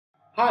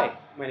Hi,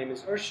 my name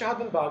is Arsh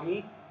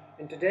Dilbagi,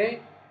 and today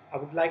I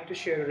would like to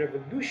share a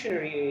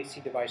revolutionary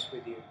AAC device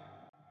with you.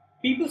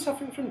 People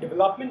suffering from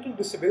developmental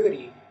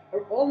disability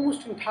are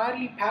almost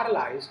entirely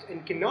paralyzed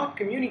and cannot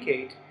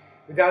communicate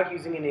without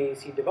using an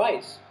AAC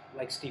device,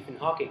 like Stephen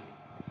Hawking.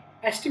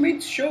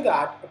 Estimates show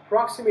that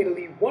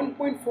approximately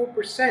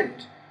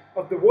 1.4%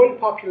 of the world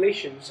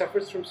population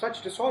suffers from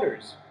such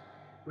disorders,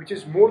 which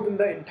is more than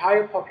the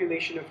entire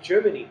population of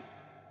Germany.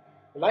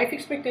 The life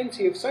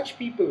expectancy of such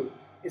people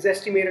is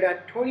estimated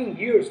at 20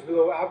 years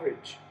below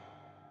average,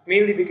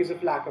 mainly because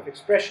of lack of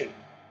expression.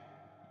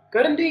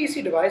 Current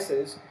AAC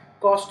devices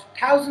cost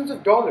thousands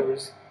of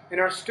dollars and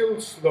are still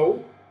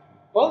slow,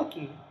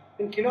 bulky,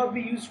 and cannot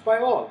be used by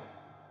all.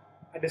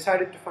 I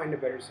decided to find a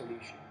better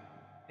solution.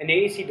 An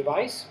AAC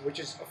device which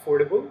is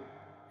affordable,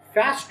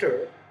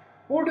 faster,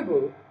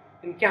 portable,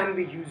 and can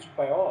be used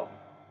by all.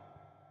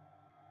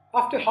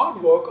 After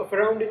hard work of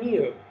around a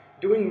year,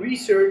 doing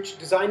research,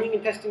 designing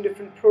and testing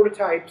different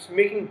prototypes,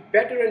 making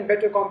better and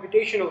better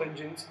computational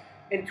engines,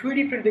 and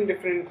 3D printing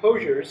different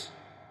enclosures,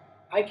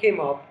 I came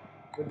up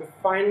with the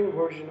final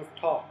version of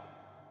Talk.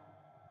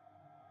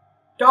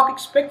 Talk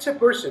expects a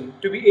person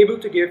to be able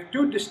to give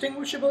two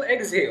distinguishable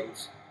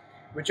exhales,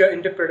 which are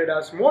interpreted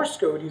as Morse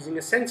code using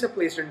a sensor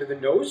placed under the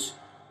nose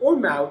or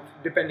mouth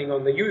depending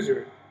on the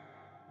user.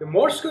 The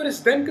Morse code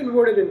is then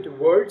converted into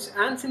words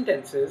and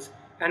sentences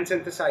and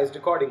synthesized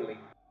accordingly.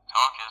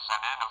 Talk is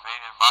an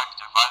innovative art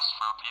device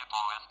for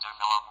people with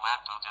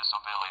developmental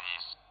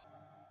disabilities.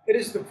 It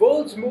is the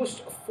world's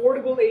most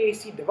affordable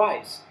AAC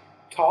device.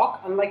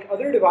 Talk, unlike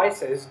other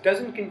devices,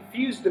 doesn't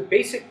confuse the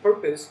basic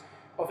purpose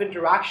of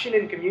interaction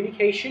and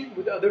communication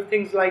with other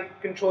things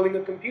like controlling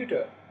a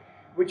computer,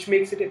 which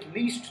makes it at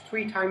least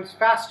 3 times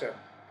faster.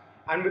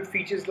 And with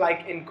features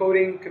like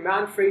encoding,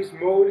 command phrase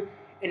mode,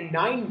 and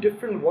 9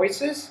 different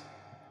voices,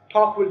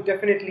 Talk will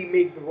definitely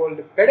make the world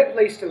a better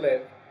place to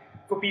live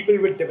for people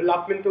with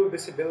developmental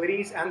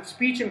disabilities and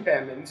speech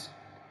impairments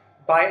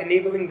by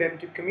enabling them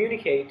to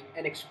communicate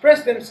and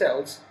express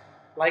themselves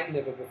like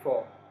never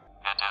before.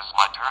 It is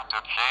my turn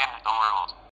to change the world.